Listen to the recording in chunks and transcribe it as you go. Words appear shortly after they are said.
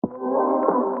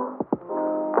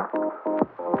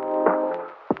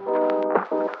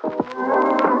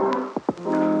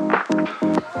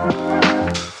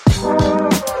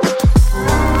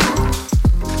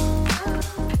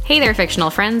Hey there, fictional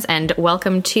friends, and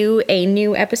welcome to a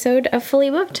new episode of Fully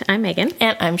Booked. I'm Megan.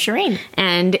 And I'm Shireen.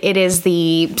 And it is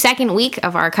the second week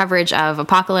of our coverage of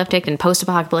apocalyptic and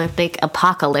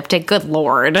post-apocalyptic, good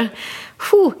lord.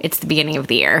 Whew, it's the beginning of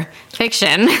the year.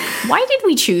 Fiction. Why did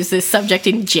we choose this subject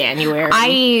in January?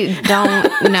 I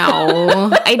don't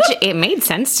know. It made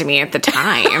sense to me at the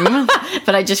time.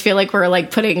 But I just feel like we're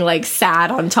like putting like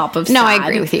sad on top of sad. No, I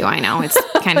agree with you. I know. It's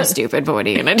kind of stupid, but what are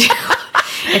you going to do?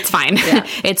 It's fine. Yeah.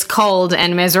 It's cold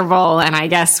and miserable, and I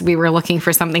guess we were looking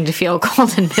for something to feel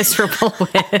cold and miserable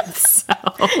with.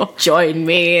 So join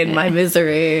me in my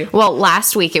misery. Well,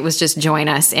 last week it was just join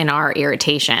us in our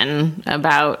irritation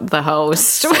about the host.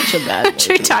 Such a bad movie. Which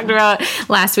we talked about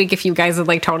last week. If you guys had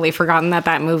like totally forgotten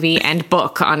that movie and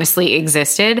book honestly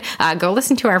existed, go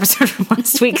listen to our episode from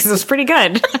last week because it was pretty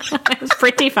good. It was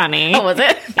pretty funny. Oh, was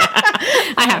it? Yeah,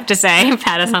 I have to say,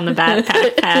 pat us on the back,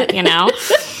 pat, you know.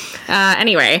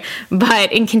 Anyway,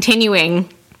 but in continuing,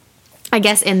 I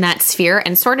guess, in that sphere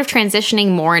and sort of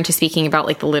transitioning more into speaking about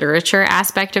like the literature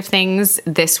aspect of things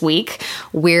this week,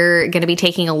 we're going to be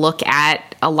taking a look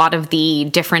at a lot of the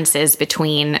differences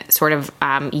between sort of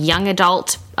young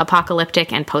adult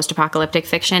apocalyptic and post-apocalyptic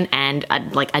fiction and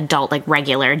like adult, like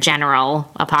regular,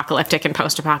 general apocalyptic and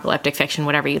post-apocalyptic fiction,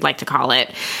 whatever you'd like to call it.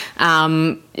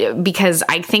 Because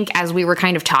I think as we were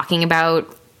kind of talking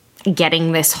about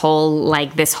getting this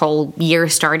whole year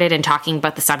started and talking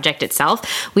about the subject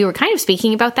itself, we were kind of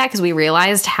speaking about that because we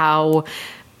realized how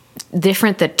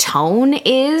different the tone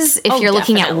is if you're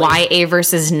looking at YA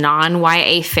versus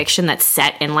non-YA fiction that's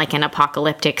set in like an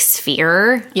apocalyptic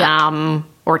sphere. Yeah.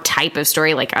 Or type of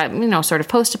story, like, sort of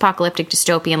post-apocalyptic,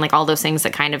 dystopian, like all those things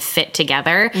that kind of fit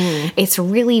together. It's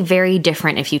really very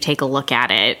different if you take a look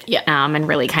at it and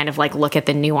really kind of like look at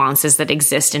the nuances that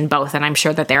exist in both. And I'm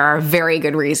sure that there are very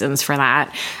good reasons for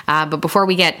that. But before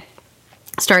we get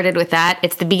started with that,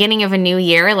 it's the beginning of a new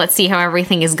year. Let's see how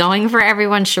everything is going for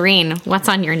everyone. Shireen, what's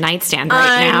on your nightstand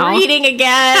now? I'm reading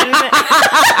again.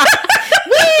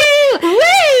 Woo!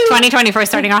 2024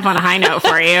 starting off on a high note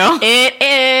for you. It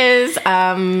is.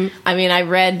 I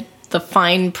read the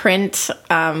fine print,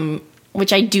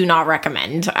 which I do not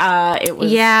recommend. It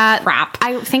was crap.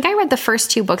 I think I read the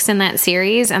first two books in that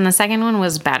series, and the second one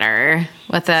was better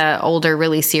with the older,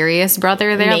 really serious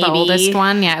brother there, the oldest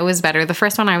one. Yeah, it was better. The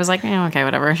first one, I was like, okay,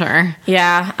 whatever, sure.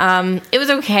 Yeah, it was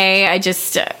okay.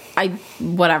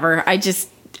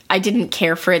 I didn't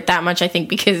care for it that much, I think,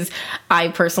 because I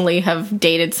personally have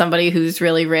dated somebody who's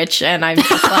really rich, and I'm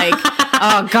just like,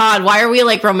 oh, God, why are we,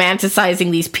 like,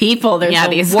 romanticizing these people? They're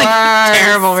these like,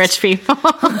 terrible rich people.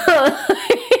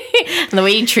 And the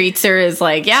way he treats her is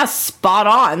like, spot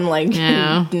on. Like,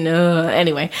 no.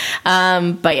 Anyway,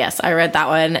 but yes, I read that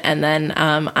one, and then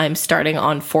I'm starting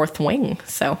on Fourth Wing,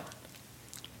 so.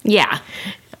 Yeah.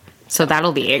 So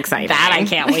that'll be exciting. That I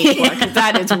can't wait for, because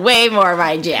that is way more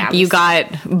my jam. You got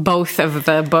both of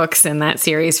the books in that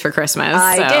series for Christmas.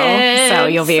 I did. So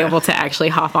you'll be able to actually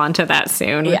hop onto that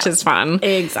soon, which is fun.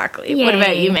 Exactly. Yay. What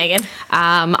about you, Megan?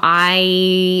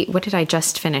 What did I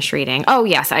just finish reading? Oh,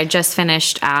 yes. I just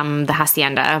finished The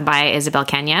Hacienda by Isabel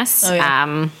Cañas. Oh,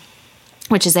 yeah.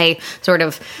 Which is a sort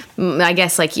of, I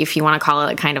guess, like if you want to call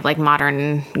it kind of like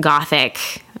modern Gothic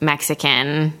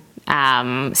Mexican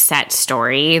set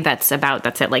story that's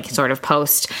at like sort of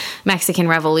post Mexican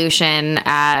Revolution.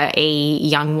 A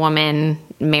young woman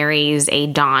marries a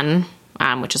Don,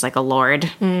 which is like a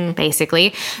lord,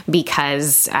 basically,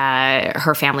 because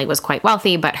her family was quite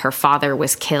wealthy, but her father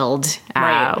was killed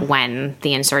when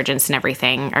the insurgents and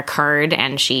everything occurred,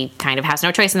 and she kind of has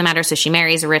no choice in the matter, so she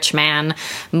marries a rich man,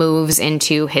 moves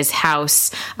into his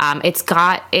house.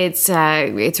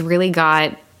 It's really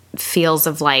got feels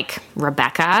of like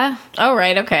Rebecca. Oh,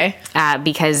 right. Okay.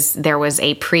 Because there was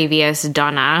a previous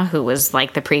Donna who was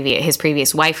like his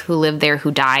previous wife who lived there,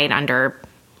 who died under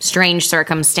strange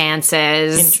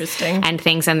circumstances. Interesting. And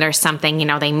things. And there's something,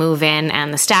 they move in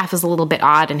and the staff is a little bit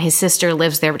odd, and his sister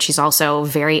lives there, but she's also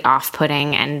very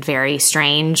off-putting and very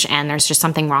strange. And there's just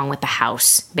something wrong with the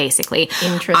house, basically.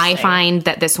 Interesting. I find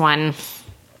that this one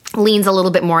leans a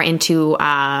little bit more into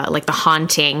like the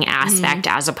haunting aspect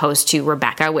as opposed to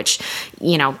Rebecca, which,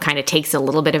 kind of takes a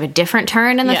little bit of a different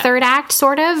turn in the third act,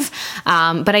 sort of.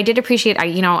 But I did appreciate,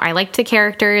 I liked the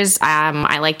characters.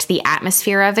 I liked the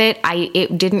atmosphere of it.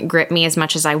 It didn't grip me as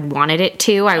much as I wanted it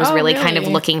to. I was really kind of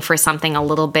looking for something a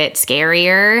little bit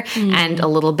scarier and a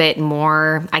little bit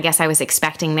more, I guess I was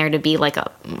expecting there to be like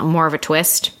more of a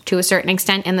twist to a certain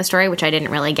extent in the story, which I didn't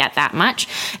really get that much.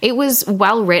 It was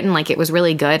well written, like it was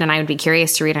really good. good, and I would be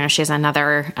curious to read. I know she has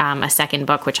another, a second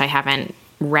book, which I haven't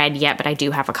read yet, but I do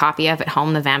have a copy of at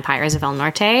home, The Vampires of El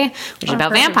Norte, which is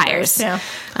about vampires. Yeah.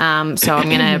 So I'm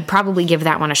going to probably give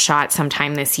that one a shot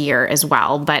sometime this year as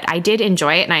well. But I did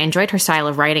enjoy it, and I enjoyed her style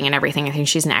of writing and everything. I think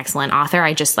she's an excellent author.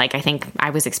 I think I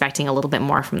was expecting a little bit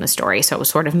more from the story, so it was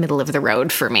sort of middle of the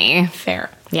road for me. Fair.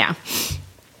 Yeah.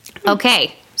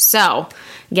 Okay, so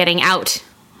getting out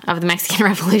of the Mexican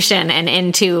Revolution and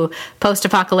into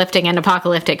post-apocalyptic and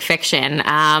apocalyptic fiction.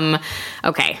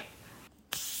 Okay.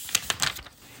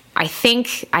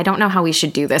 I don't know how we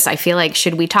should do this. I feel like,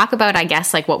 should we talk about, I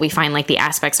guess, like what we find like the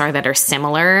aspects are that are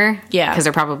similar? Yeah. Because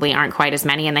there probably aren't quite as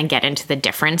many, and then get into the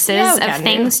differences of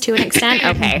things to an extent.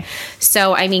 Okay.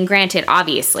 So, I mean, granted,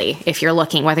 obviously, if you're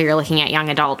looking, whether you're looking at young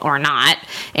adult or not,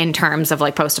 in terms of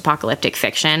like post-apocalyptic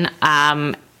fiction,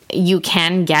 you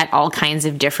can get all kinds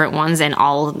of different ones in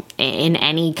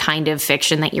any kind of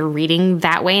fiction that you're reading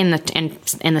that way, in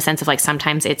the sense of like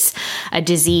sometimes it's a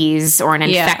disease or an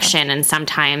infection, and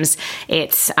sometimes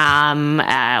it's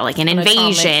like an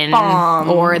invasion,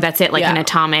 or that's it, like an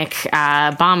atomic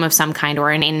bomb of some kind,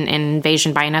 or an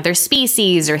invasion by another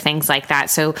species, or things like that.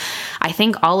 So I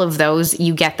think all of those,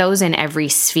 you get those in every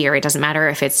sphere. It doesn't matter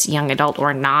if it's young adult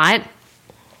or not.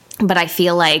 But I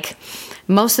feel like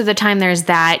most of the time there's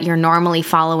that you're normally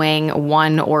following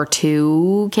one or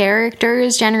two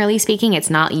characters, generally speaking. It's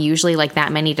not usually like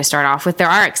that many to start off with. There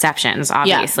are exceptions,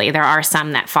 obviously. Yeah. There are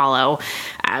some that follow,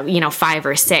 5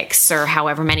 or 6 or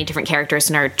however many different characters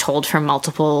and are told from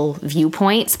multiple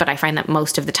viewpoints. But I find that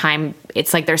most of the time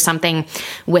it's like there's something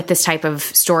with this type of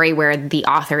story where the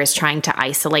author is trying to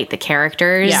isolate the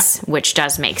characters, which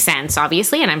does make sense,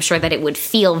 obviously. And I'm sure that it would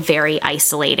feel very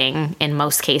isolating in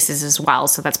most cases as well.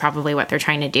 So that's probably what they're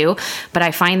trying to do. But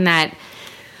I find that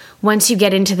once you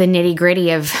get into the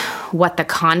nitty-gritty of what the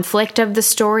conflict of the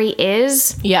story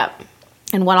is,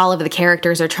 and what all of the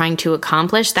characters are trying to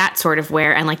accomplish, that's sort of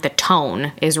where, and like the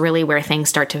tone is really where things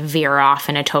start to veer off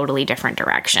in a totally different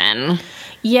direction.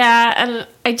 Yeah, and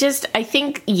I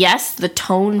think, yes, the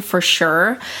tone for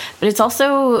sure, but it's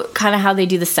also kind of how they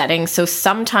do the setting. So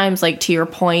sometimes, like to your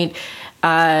point,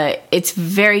 it's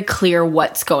very clear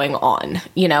what's going on.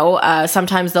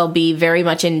 Sometimes they'll be very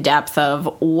much in depth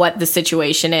of what the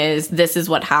situation is. This is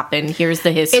what happened. Here's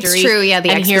the history. It's true. Yeah. The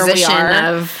exposition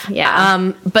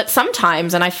of, but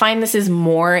sometimes, and I find this is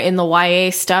more in the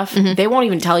YA stuff, they won't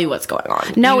even tell you what's going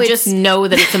on. No, you just know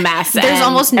that it's a mess. There's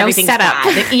almost no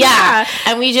setup. Yeah.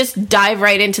 And we just dive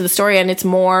right into the story, and it's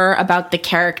more about the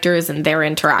characters and their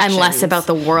interactions. And less about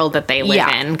the world that they live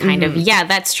in, kind of. Yeah,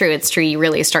 that's true. It's true. You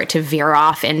really start to veer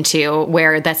off into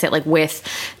where that's it, like with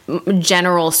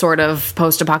general sort of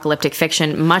post-apocalyptic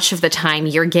fiction, much of the time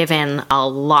you're given a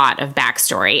lot of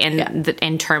backstory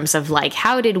in terms of like,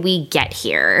 how did we get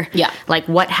here? Yeah. Like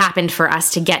what happened for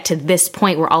us to get to this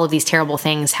point where all of these terrible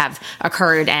things have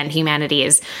occurred and humanity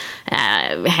is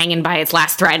hanging by its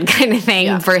last thread kind of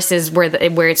thing, versus where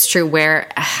it's true, where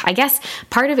I guess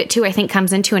part of it too, I think,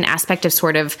 comes into an aspect of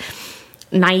sort of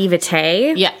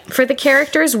naivete for the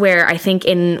characters, where I think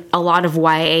in a lot of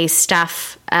YA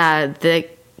stuff, the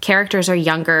characters are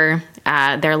younger,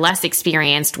 they're less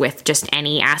experienced with just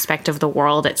any aspect of the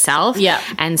world itself. Yeah.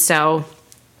 And so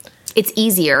it's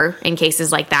easier in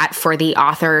cases like that for the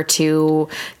author to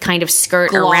kind of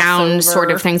skirt around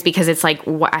sort of things, because it's like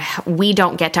we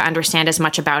don't get to understand as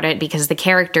much about it because the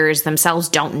characters themselves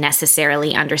don't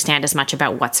necessarily understand as much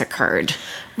about what's occurred.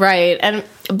 Right.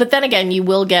 But then again, you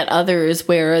will get others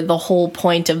where the whole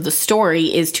point of the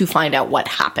story is to find out what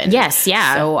happened. Yes,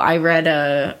 yeah. So I read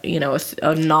a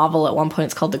novel at one point.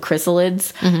 It's called The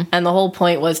Chrysalids, and the whole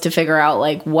point was to figure out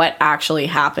like what actually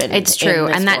happened. It's true,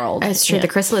 in this and world. It's true. The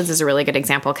Chrysalids is a really good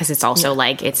example because it's also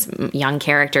like it's young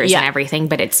characters and everything,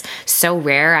 but it's so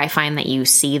rare. I find that you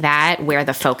see that where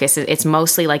the focus is. It's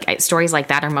mostly like stories like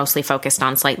that are mostly focused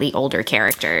on slightly older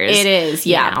characters. It is,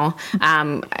 yeah.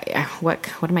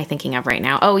 What am I thinking of right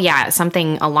now? Oh yeah,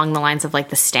 something along the lines of like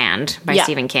The Stand by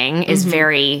Stephen King is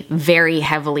very, very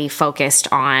heavily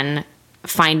focused on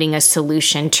finding a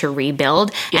solution to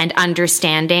rebuild and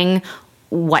understanding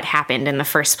what happened in the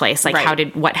first place.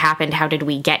 Like what happened? How did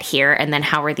we get here? And then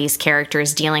how are these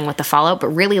characters dealing with the fallout? But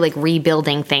really like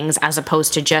rebuilding things as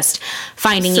opposed to just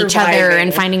finding each other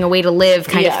and finding a way to live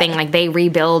kind of thing. Like they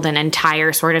rebuild an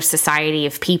entire sort of society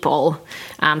of people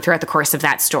throughout the course of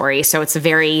that story. So it's a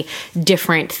very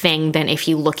different thing than if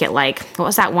you look at like, what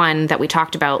was that one that we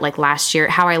talked about like last year?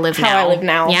 How I Live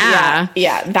Now.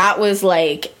 Yeah. That was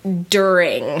like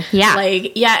during. Yeah.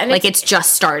 And like it's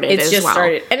just started It's just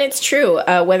started. And it's true.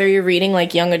 Whether you're reading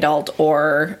like young adult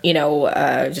or,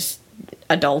 just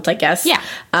adult, I guess. Yeah.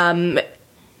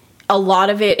 a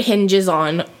lot of it hinges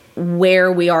on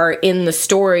where we are in the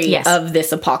story of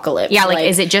this apocalypse. Yeah, like,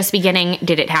 is it just beginning?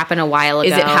 Did it happen a while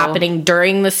ago? Is it happening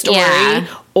during the story? Yeah.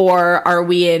 Or are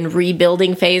we in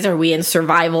rebuilding phase? Are we in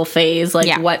survival phase?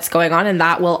 Like, what's going on? And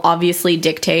that will obviously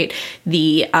dictate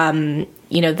the,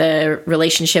 the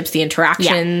relationships, the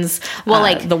interactions,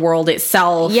 like the world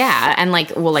itself. Yeah. And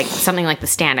like something like The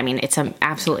Stand. I mean, it's an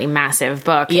absolutely massive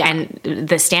book. Yeah. And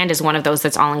The Stand is one of those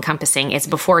that's all encompassing. It's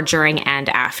before, during, and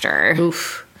after.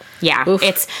 Oof. Yeah, oof.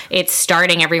 It's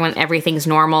starting, everything's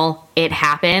normal. It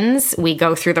happens. We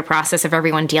go through the process of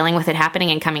everyone dealing with it happening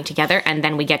and coming together, and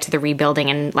then we get to the rebuilding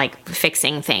and like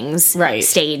fixing things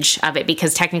stage of it,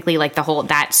 because technically like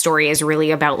that story is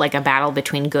really about like a battle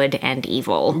between good and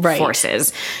evil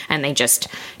forces, and they just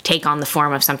take on the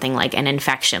form of something like an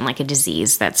infection, like a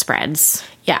disease that spreads.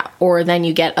 Yeah, or then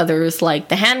you get others like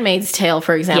The Handmaid's Tale,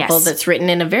 for example, that's written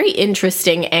in a very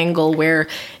interesting angle where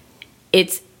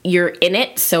you're in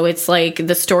it, so it's like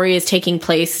the story is taking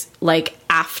place like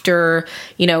after,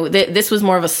 this was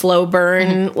more of a slow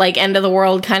burn, like end of the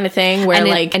world kind of thing, where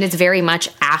and it's very much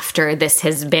after this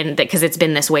has been, because it's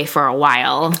been this way for a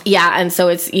while. Yeah, and so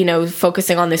it's,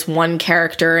 focusing on this one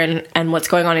character and what's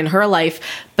going on in her life,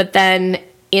 but then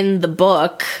in the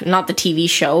book, not the TV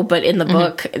show, but in the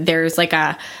book, there's like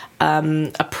a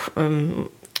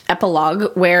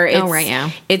epilogue where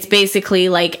it's basically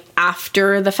like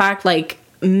after the fact, like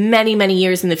many, many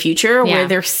years in the future, where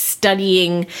they're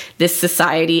studying this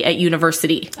society at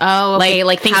university. Oh, okay.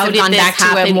 Like things have gone back to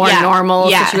a more normal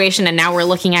situation, and now we're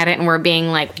looking at it and we're being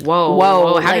like,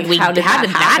 whoa, how did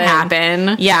that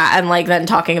happen? Yeah, and like then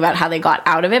talking about how they got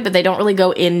out of it, but they don't really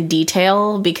go in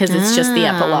detail because it's just the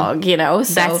epilogue,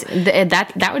 So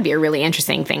that would be a really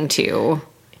interesting thing to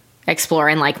explore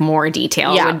in like more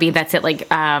detail. Would be that's it, like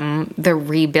the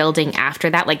rebuilding after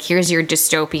that, like here's your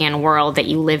dystopian world that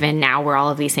you live in now where all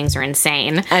of these things are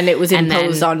insane, and it was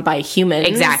imposed on by humans,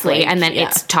 exactly, and then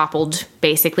it's toppled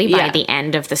basically by the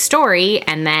end of the story,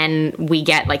 and then we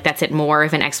get like that's it, more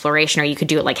of an exploration, or you could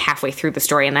do it like halfway through the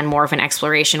story and then more of an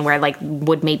exploration where like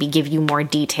would maybe give you more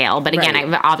detail, but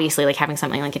again obviously like having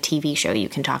something like a TV show, you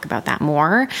can talk about that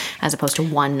more as opposed to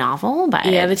one novel. But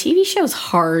the TV show's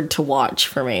hard to watch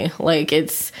for me. Like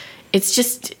it's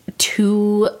just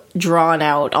too drawn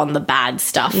out on the bad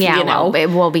stuff. Yeah,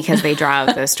 well, because they draw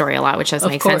out the story a lot, which does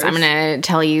make sense. I'm going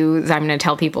to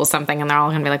tell people something, and they're all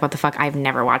going to be like, "What the fuck? I've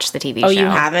never watched the TV show." Oh, you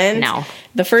haven't? No.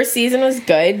 The first season was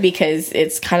good because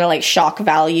it's kind of like shock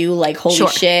value, like holy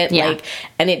shit, like,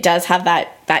 and it does have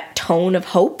that tone of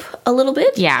hope a little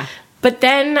bit. Yeah. But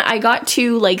then I got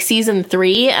to like season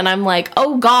 3 and I'm like,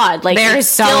 oh God, like there's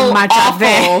so much awful.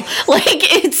 Of it.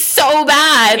 Like it's so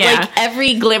bad. Yeah. Like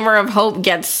every glimmer of hope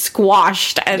gets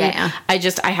squashed. And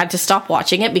I had to stop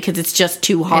watching it because it's just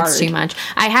too hard. It's too much.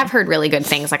 I have heard really good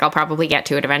things. Like I'll probably get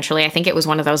to it eventually. I think it was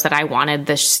one of those that I wanted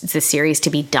the series to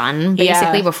be done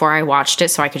basically before I watched it,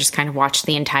 so I could just kind of watch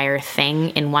the entire thing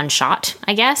in one shot,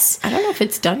 I guess. I don't know if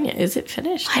it's done yet. Is it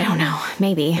finished? I don't know.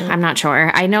 Maybe. I'm not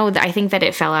sure. I think that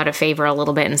it fell out of favor a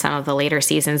little bit in some of the later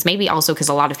seasons, maybe also because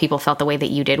a lot of people felt the way that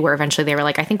you did, where eventually they were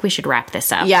like, I think we should wrap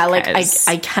this up. Yeah, like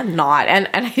I cannot, and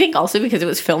I think also because it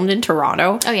was filmed in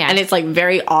Toronto. Oh yeah, and it's like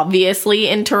very obviously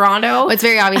in Toronto. Well, it's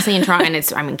very obviously in Toronto, and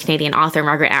it's Canadian author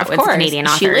Margaret Atwood's a Canadian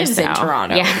author. She lives in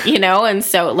Toronto. Yeah, and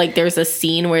so like there's a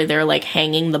scene where they're like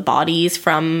hanging the bodies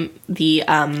from the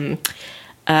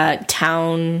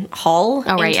town hall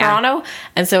in Toronto,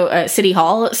 and so City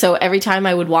Hall. So every time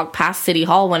I would walk past City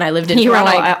Hall when I lived in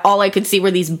Toronto, all I could see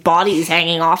were these bodies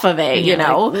hanging off of it. Like,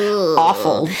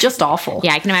 awful, just awful.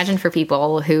 Yeah, I can imagine for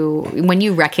people who, when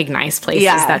you recognize places,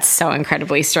 that's so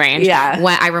incredibly strange. Yeah,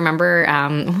 when I remember,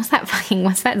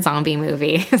 what's that zombie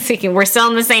movie? We're still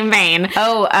in the same vein.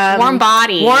 Oh, Warm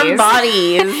Bodies. Warm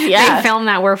Bodies. Yeah, they filmed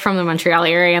that. We're from the Montreal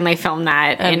area, and they filmed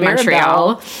that in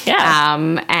Montreal.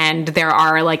 Yeah, and there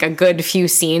are like a good few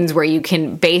scenes where you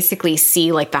can basically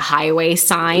see like the highway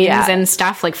signs and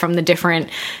stuff like from the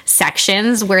different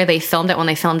sections where they filmed it, when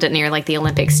they filmed it near like the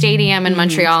Olympic Stadium in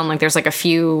Montreal, and like there's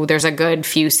a good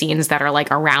few scenes that are like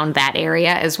around that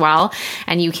area as well,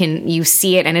 and you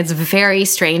see it, and it's very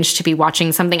strange to be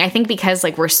watching something, I think, because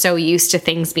like we're so used to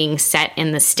things being set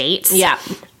in the States. Yeah.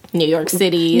 New York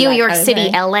City,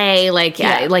 LA, like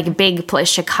big place,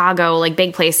 Chicago, like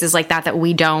big places like that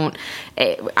we don't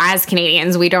as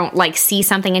Canadians, we don't like see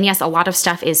something. And yes, a lot of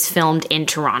stuff is filmed in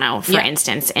Toronto, for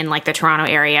instance, in like the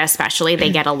Toronto area, especially.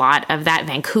 They get a lot of that.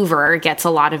 Vancouver gets a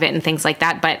lot of it and things like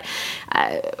that. But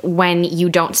when you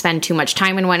don't spend too much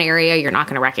time in one area, you're not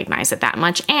going to recognize it that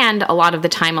much. And a lot of the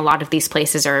time, a lot of these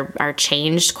places are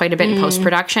changed quite a bit in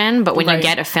post-production. But when you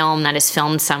get a film that is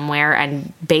filmed somewhere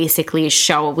and basically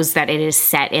shows that it is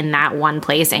set in that one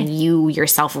place and you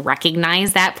yourself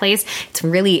recognize that place, it's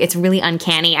really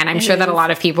uncanny. And I'm sure that a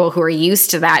lot of people who are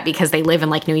used to that because they live in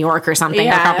like New York or something,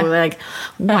 they're probably like,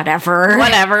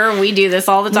 whatever. We do this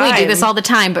all the time. We do this all the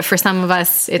time. But for some of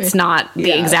us, it's not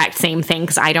the exact same thing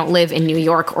because I don't live in New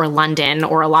York or London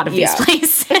or a lot of these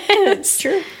places. It's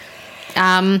true.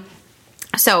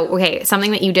 So, okay,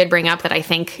 something that you did bring up that I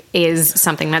think is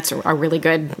something that's a really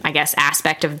good, I guess,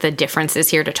 aspect of the differences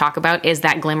here to talk about is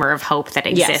that glimmer of hope that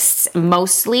exists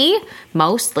mostly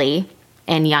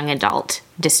in young adult,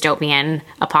 dystopian,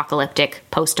 apocalyptic,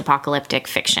 post-apocalyptic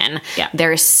fiction. Yeah.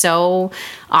 There's so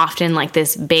often like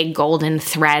this big golden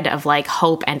thread of like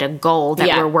hope and a goal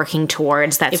that we're working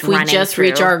towards that's if we running just through.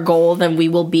 reach our goal, then we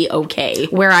will be okay.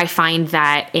 Where I find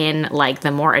that in like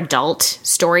the more adult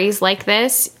stories like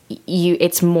this,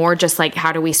 it's more just like,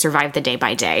 how do we survive the day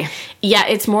by day? Yeah,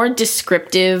 it's more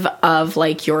descriptive of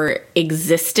like your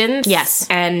existence. Yes.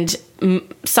 And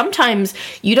sometimes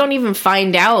you don't even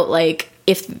find out like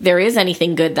if there is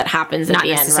anything good that happens at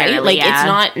the end, right? Like it's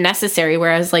not necessary.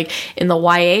 Whereas like in the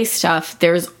YA stuff,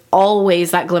 there's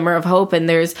always that glimmer of hope, and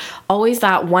there's always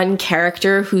that one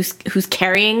character who's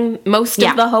carrying most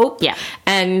of the hope,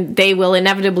 and they will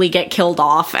inevitably get killed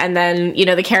off, and then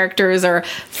the characters are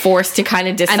forced to kind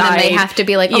of decide, and then they have to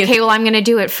be like, okay, well, I'm going to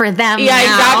do it for them. Yeah,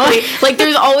 now. Exactly. Like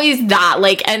there's always that,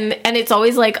 like, and it's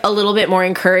always like a little bit more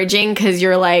encouraging because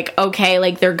you're like, okay,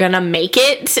 like they're gonna make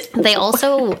it. They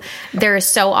also, there's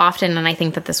so often, and I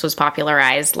think that this was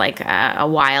popularized like a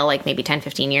while, like maybe 10,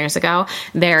 15 years ago,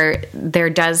 there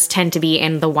does tend to be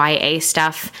in the YA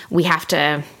stuff, we have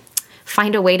to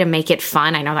find a way to make it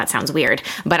fun. I know that sounds weird,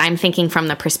 but I'm thinking from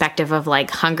the perspective of like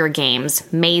Hunger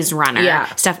Games, Maze Runner,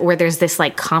 stuff where there's this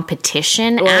like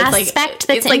competition aspect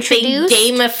that's introduced. Like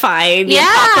they gamify the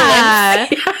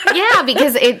apocalypse. Yeah,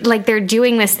 because it like they're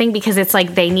doing this thing because it's like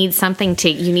you need something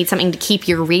to keep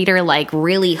your reader like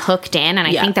really hooked in. And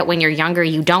I think that when you're younger,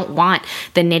 you don't want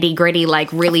the nitty gritty,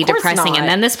 like really depressing. And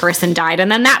then this person died, and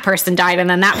then that person died, and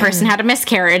then that person had a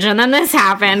miscarriage, and then this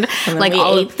happened. And then like we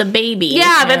ate the baby.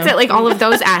 Yeah, that's it. Like all of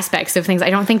those aspects of things. I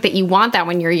don't think that you want that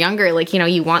when you're younger. Like,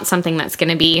 you want something that's going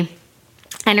to be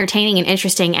entertaining and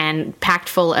interesting and packed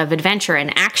full of adventure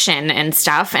and action and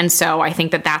stuff. And so I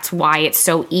think that that's why it's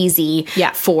so easy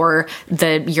for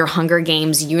your Hunger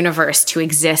Games universe to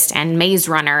exist, and Maze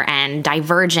Runner and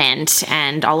Divergent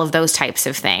and all of those types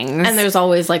of things. And there's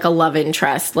always like a love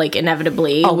interest, like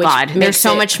inevitably. Oh God, there's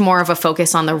so much more of a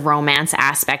focus on the romance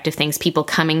aspect of things, people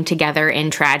coming together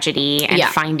in tragedy and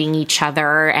finding each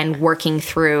other and working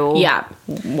through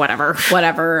whatever.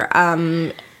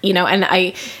 And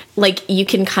I like, you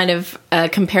can kind of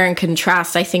compare and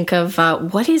contrast. I think of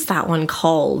what is that one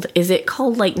called? Is it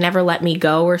called like Never Let Me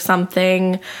Go or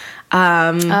something? Is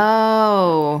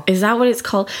that what it's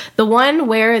called? The one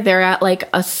where they're at like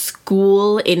a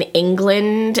school in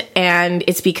England, and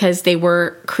it's because they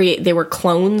were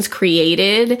clones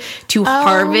created to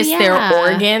harvest their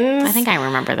organs. I think I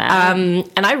remember that.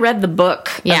 And I read the book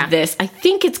of this. I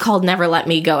think it's called Never Let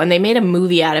Me Go, and they made a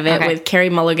movie out of it with Carey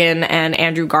Mulligan and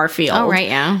Andrew Garfield. Oh right,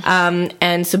 yeah.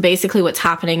 And so basically what's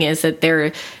happening is that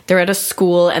they're at a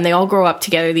school, and they all grow up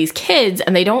together, these kids,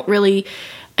 and they don't really,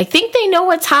 I think they know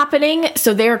what's happening,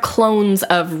 so they're clones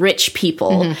of rich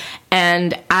people.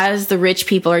 And as the rich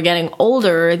people are getting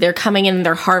older, they're coming in and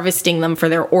they're harvesting them for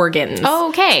their organs. Oh,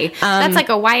 okay. That's like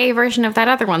a YA version of that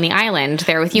other one, The Island,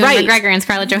 there with Ewan McGregor and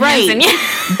Scarlett Johansson.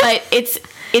 Right. But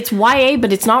it's YA,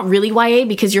 but it's not really YA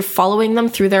because you're following them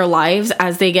through their lives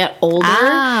as they get older.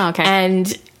 Ah, okay.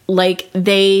 And like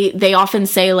they often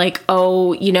say like,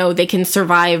 oh, they can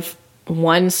survive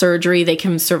one surgery, they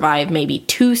can survive maybe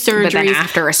two surgeries, but then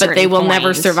after a certain but they will point,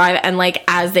 never survive. And like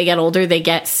as they get older, they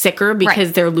get sicker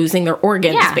because they're losing their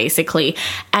organs basically.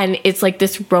 And it's like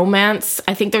this romance.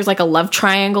 I think there's like a love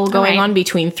triangle going on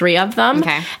between three of them.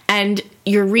 Okay. And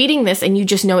you're reading this and you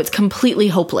just know it's completely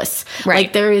hopeless. Right.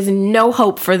 Like there is no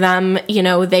hope for them.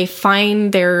 They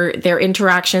find their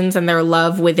interactions and their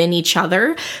love within each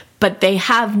other. but they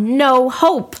have no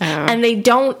hope, and they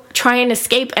don't try and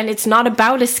escape, and it's not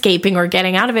about escaping or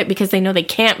getting out of it because they know they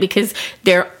can't, because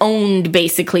they're owned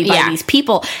basically by these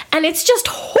people, and it's just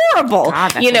horrible.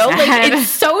 God, that's you know, so sad. like, it's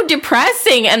so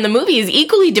depressing, and the movie is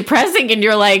equally depressing, and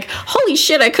you're like, holy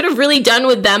shit, I could have really done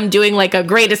with them doing like a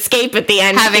great escape at the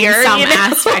end, having here, some you know?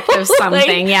 aspect of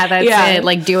something. Like, that's it.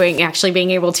 Like actually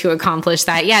being able to accomplish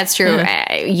that. Yeah, it's true.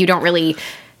 You don't really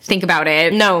think about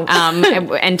it. No.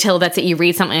 Until that's it. You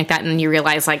read something like that and you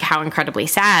realize like how incredibly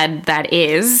sad that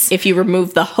is. If you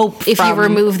remove the hope, you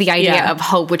remove the idea of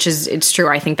hope, which is, it's true.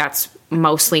 I think that's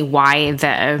mostly why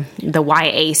the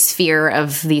YA sphere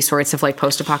of these sorts of like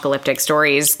post-apocalyptic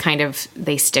stories kind of,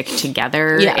 they stick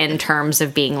together in terms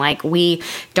of being like, we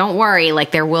don't worry,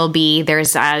 like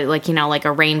there's like, you know, like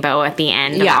a rainbow at the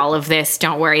end of all of this.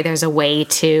 Don't worry, there's a way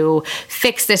to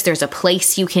fix this. There's a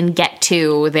place you can get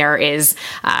to. There is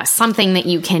something that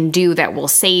you can do that will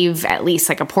save at least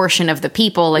like a portion of the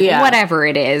people, like whatever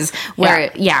it is. Where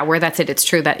that's it. It's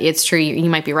true that it's true. You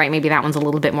might be right. Maybe that one's a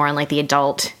little bit more in like the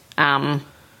adult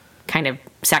kind of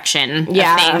section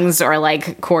of things, or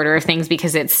like quarter of things,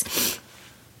 because it's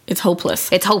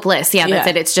hopeless. It's hopeless. Yeah, that's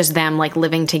it. It's just them like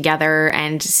living together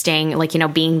and staying, like, you know,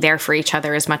 being there for each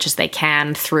other as much as they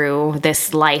can through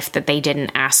this life that they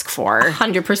didn't ask for.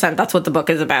 100%. That's what the book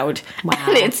is about. Wow.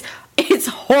 And it's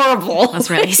horrible. That's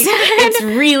really sad. It's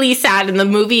really sad, and the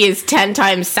movie is 10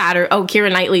 times sadder. Oh,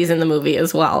 Keira Knightley's in the movie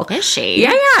as well. Is she?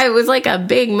 Yeah. It was like a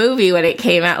big movie when it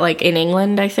came out, like in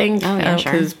England, I think. Oh, yeah,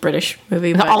 sure. Because British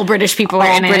movie. All British people are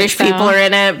in it. All British people are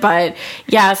in it. But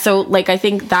yeah, so like I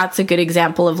think that's a good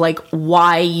example of like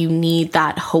why you need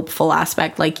that hopeful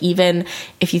aspect. Like even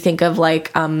if you think of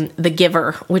like The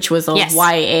Giver, which was a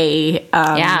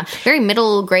YA. Very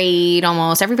middle grade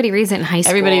almost. Everybody reads it in high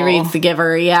school. Everybody reads The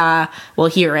Giver, yeah. Well,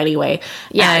 here anyway.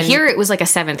 Yeah, and here it was like a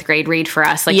 7th grade read for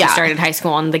us. Like you started high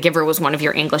school and The Giver was one of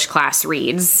your English class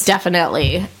reads.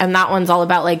 Definitely. And that one's all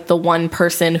about like the one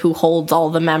person who holds all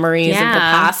the memories of the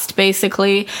past,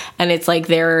 basically. And it's like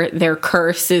their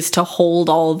curse is to hold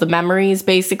all the memories,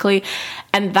 basically.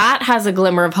 And that has a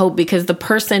glimmer of hope, because the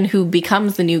person who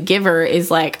becomes the new giver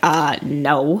is like,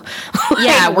 no.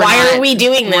 Why are we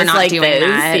doing this like this?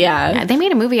 That. Yeah. They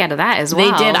made a movie out of that as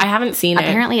well. They did. I haven't seen it.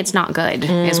 Apparently it's not good,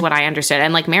 is what I understood.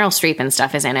 And like Meryl Streep and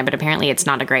stuff is in it, but apparently it's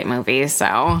not a great movie, so.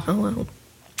 Oh, well.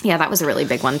 Yeah, that was a really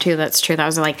big one too. That's true. That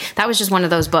was just one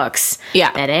of those books.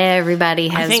 Yeah, that everybody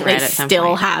has read at some point. I think they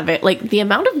still have it. Like the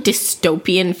amount of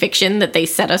dystopian fiction that they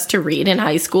set us to read in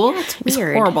high school is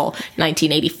horrible.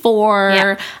 1984.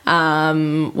 Yeah.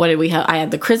 What did we have? I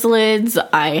had The Chrysalids.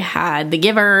 I had The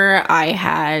Giver. I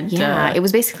had. Yeah, it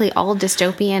was basically all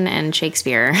dystopian and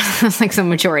Shakespeare. That's like the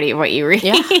majority of what you read.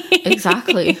 Yeah,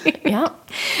 exactly. Yeah,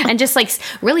 and just like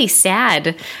really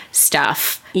sad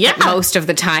stuff. Yeah, most of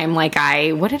the time. Like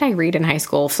what did I read in high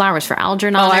school? Flowers for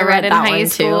Algernon. I read in high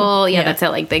school. Yeah, that's it.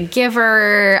 Like The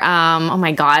Giver. Oh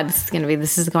my God,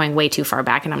 this is going way too far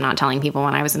back, and I'm not telling people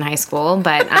when I was in high school,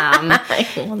 but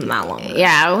it wasn't that long.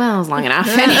 Yeah, well, it was long enough.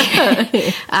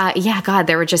 God,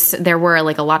 there were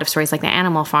like a lot of stories, like The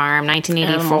Animal Farm,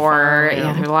 1984.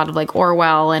 Yeah, there was a lot of like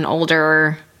Orwell and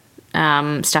older.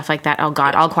 Stuff like that. Oh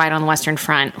God, All Quiet on the Western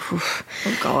Front.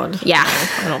 Oh God. Yeah,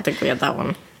 no, I don't think we had that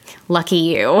one. Lucky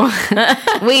you.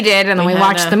 We did, and then we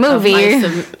watched the movie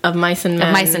of Mice and Men.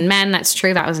 Of Mice and Men, that's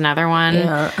true. That was another one.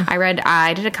 Yeah.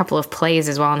 I did a couple of plays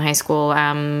as well in high school.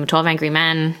 12 Angry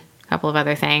Men, a couple of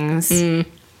other things.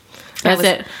 That's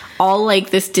it. All like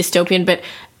this dystopian, but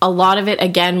a lot of it,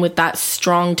 again, with that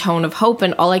strong tone of hope.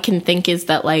 And all I can think is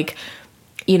that, like,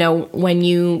 you know, when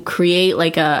you create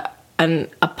like an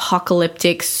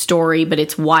apocalyptic story, but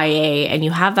it's YA, and you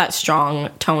have that strong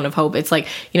tone of hope. It's like,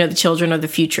 you know, the children are the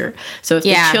future. So if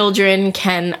the children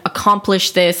can accomplish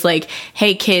this, like,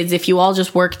 hey kids, if you all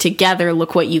just work together,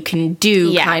 look what you can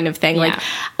do, kind of thing. Like,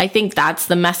 I think that's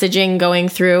the messaging going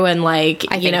through, and like,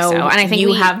 you know, and I think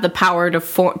you have the power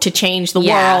to change the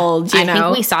world. I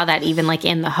think we saw that even like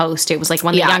in The Host. It was like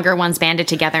when the younger ones banded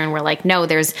together and were like, no,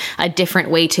 there's a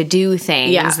different way to do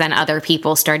things. Then other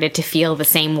people started to feel the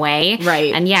same way.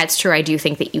 Right. And yeah, it's true. I do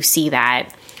think that you see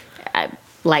that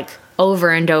like over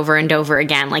and over and over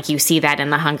again. Like you see that in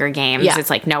the Hunger Games. It's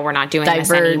like, no, we're not doing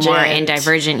this anymore. In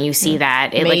Divergent, you see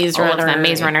that. Maze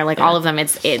Runner, like all of them,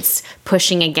 it's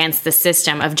pushing against the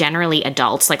system of generally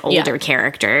adults, like older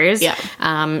characters,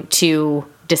 to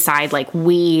decide like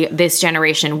this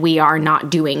generation, we are not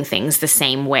doing things the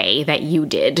same way that you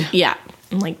did. Yeah.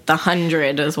 Like The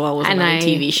 100 as well was another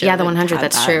TV show. Yeah, The 100,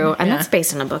 that's that. true. And Yeah. that's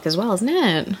based on a book as well, isn't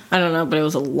it? I don't know, but it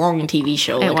was a long TV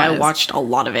show. Like, I watched a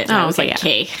lot of it. And I was like,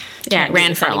 okay. Yeah, it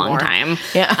ran for a long time.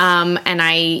 Yeah.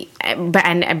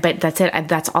 But that's it.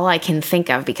 That's all I can think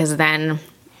of, because then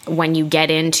when you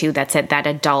get into that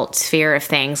adult sphere of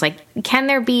things, like, can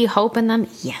there be hope in them?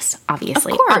 Yes,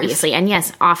 obviously. Of course. Obviously. And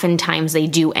yes, oftentimes they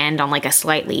do end on like a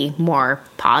slightly more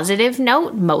positive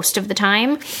note most of the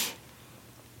time.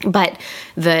 But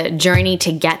the journey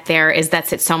to get there is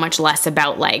it's so much less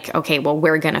about like, okay, well,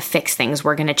 we're going to fix things,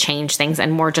 we're going to change things,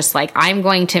 and more just like, I'm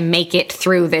going to make it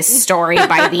through this story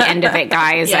by the end of it,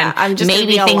 guys. Yeah, and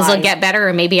maybe things will get better,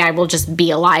 or maybe I will just be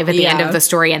alive at the end of the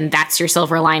story, and that's your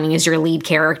silver lining, is your lead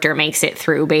character makes it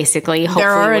through, basically. Hopefully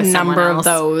there are a with number of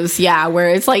those, where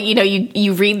it's like,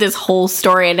 you read this whole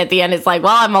story, and at the end it's like,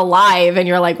 well, I'm alive, and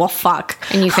you're like, well, fuck.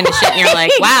 And you finish it, and you're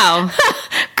like, wow.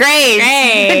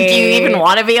 Great. Do you even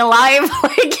want to be alive,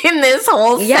 like, in this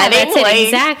whole setting? That's it, like,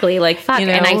 exactly. Like, fuck. You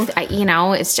know?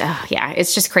 And it's just,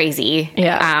 it's just crazy.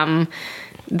 Yeah.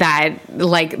 That,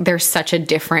 like, there's such a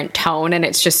different tone, and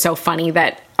it's just so funny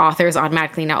that authors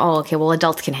automatically know, oh, okay, well,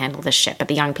 adults can handle this shit, but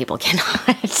the young people cannot.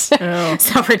 Oh.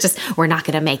 So we're not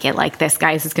going to make it like this,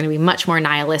 guys. It's going to be much more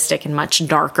nihilistic and much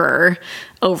darker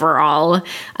overall,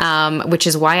 which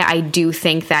is why I do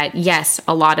think that, yes,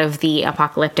 a lot of the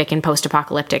apocalyptic and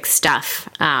post-apocalyptic stuff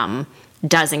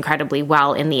does incredibly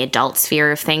well in the adult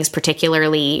sphere of things,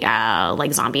 particularly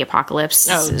like zombie apocalypse,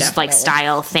 like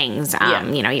style things.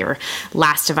 Your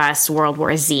Last of Us, World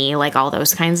War Z, like all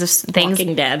those kinds of things.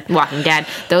 Walking Dead.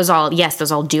 Those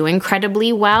all do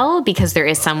incredibly well, because there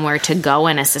is somewhere to go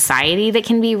in a society that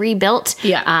can be rebuilt.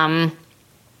 Yeah.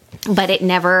 But it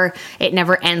never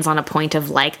ends on a point of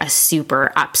like a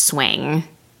super upswing.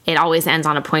 It always ends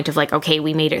on a point of like, okay,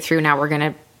 we made it through. Now we're going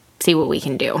to see what we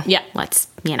can do. Yeah. Let's,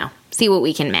 see what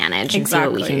we can manage and see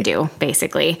what we can do,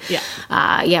 basically.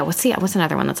 Yeah. What's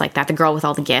another one that's like that? The Girl with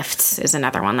All the Gifts is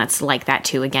another one that's like that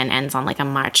too. Again, ends on like a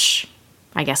much,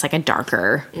 I guess, like a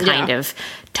darker kind of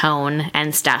tone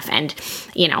and stuff. And,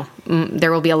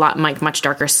 there will be a lot, like, much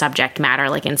darker subject matter,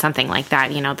 like in something like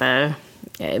that,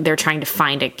 they're trying to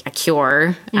find a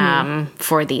cure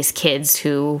for these kids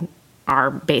who are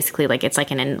basically like, it's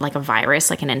like like a virus,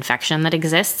 like an infection that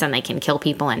exists, and they can kill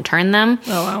people and turn them.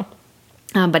 Oh, wow.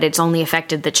 But it's only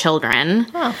affected the children.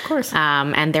 Oh, of course.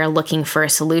 And they're looking for a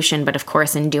solution, but of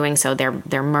course, in doing so,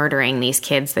 they're murdering these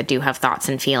kids that do have thoughts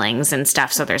and feelings and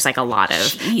stuff. So there's like a lot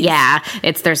of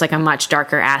there's like a much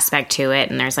darker aspect to it,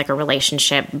 and there's like a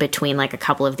relationship between like a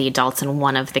couple of the adults and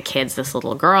one of the kids, this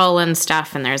little girl and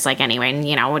stuff. And there's like, anyway,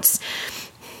 it's.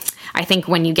 I think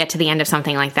when you get to the end of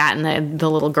something like that, and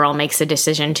the little girl makes a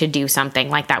decision to do something,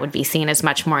 like, that would be seen as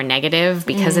much more negative,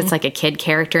 because it's like a kid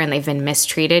character and they've been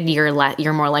mistreated.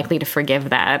 You're more likely to forgive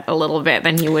that a little bit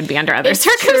than you would be under other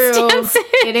circumstances. True.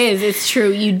 It is. It's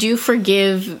true. You do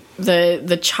forgive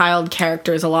the child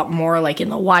characters a lot more, like in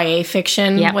the YA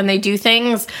fiction when they do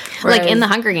things. Whereas, like in the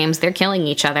Hunger Games, they're killing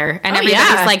each other, and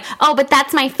everybody's like, "Oh, but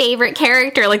that's my favorite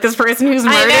character." Like this person who's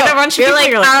murdered a bunch of people.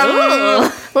 You're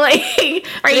like, like,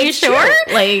 are you sure?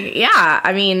 Like, yeah.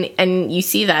 I mean, and you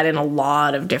see that in a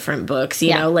lot of different books.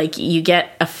 You know, like you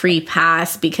get a free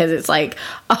pass because it's like,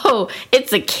 oh,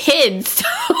 it's a kid, so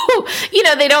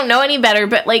they don't know any better.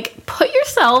 But like, put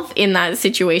yourself in that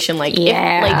situation. Like, if,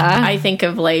 like I think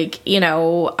of like,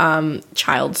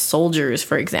 child soldiers,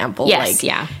 for example. Yes,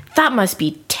 like, that must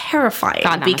be terrifying.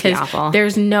 God, that because must be awful.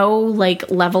 There's no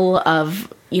like level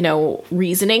of,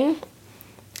 reasoning.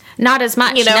 Not as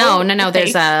much. No.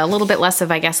 There's a little bit less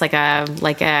of, I guess, like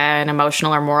an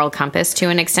emotional or moral compass to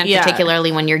an extent,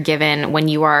 particularly when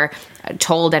you are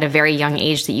told at a very young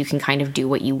age that you can kind of do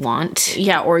what you want.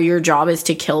 Yeah, or your job is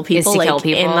to kill people.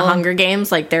 In the Hunger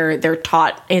Games, like they're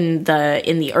taught in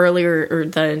the earlier, or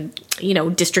the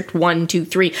District 1, 2,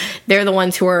 3. They're the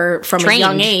ones who are from a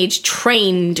young age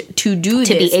trained to do this,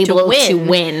 to be able to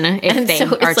win if they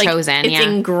are chosen. It's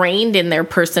ingrained in their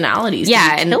personalities.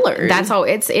 Yeah, to be killers. And that's all.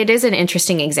 It is an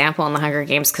interesting example in the Hunger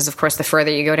Games, because of course the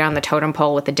further you go down the totem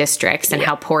pole with the districts and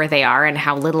how poor they are and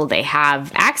how little they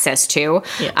have access to,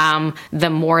 the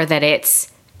more that it's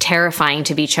terrifying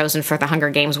to be chosen for the Hunger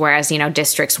Games, whereas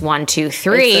districts 1, 2,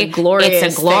 3, it's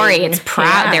a glory, it's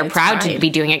proud. They're proud to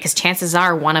be doing it, because chances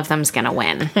are one of them's gonna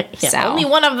win. So only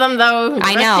one of them, though. The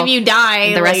rest of you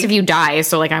die. The rest of you die,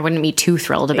 so like I wouldn't be too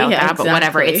thrilled about that, but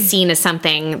whatever. It's seen as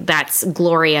something that's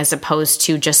glory as opposed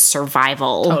to just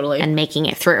survival and making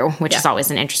it through, which is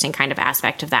always an interesting kind of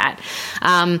aspect of that.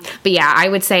 But yeah,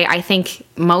 I think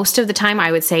most of the time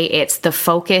I would say it's the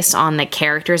focus on the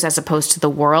characters as opposed to the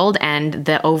world, and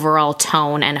the overall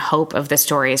tone and hope of the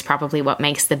story is probably what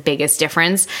makes the biggest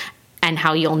difference. and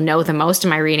how you'll know the most.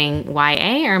 Am I reading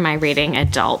YA or am I reading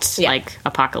adult, like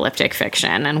apocalyptic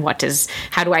fiction? And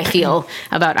how do I feel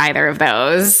about either of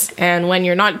those? And when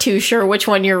you're not too sure which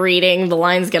one you're reading, the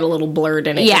lines get a little blurred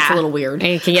and it gets a little weird.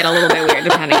 It can get a little bit weird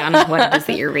depending on what it is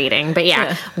that you're reading.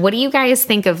 But what do you guys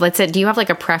think of, let's say, do you have like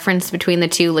a preference between the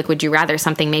two? Like, would you rather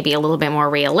something maybe a little bit more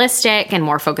realistic and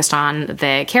more focused on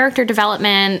the character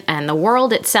development and the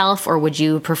world itself? Or would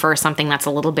you prefer something that's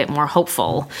a little bit more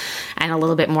hopeful and a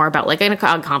little bit more about like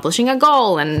accomplishing a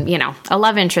goal and, you know, a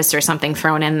love interest or something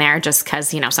thrown in there just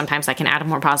because, you know, sometimes that can add a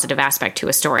more positive aspect to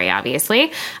a story,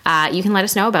 obviously. You can let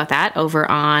us know about that over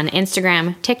on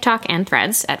Instagram, TikTok, and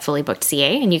Threads at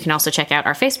fullybookedca. And you can also check out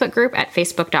our Facebook group at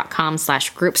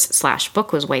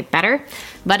facebook.com/groups/book was way better.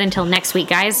 But until next week,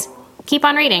 guys, keep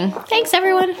on reading. Thanks,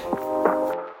 everyone.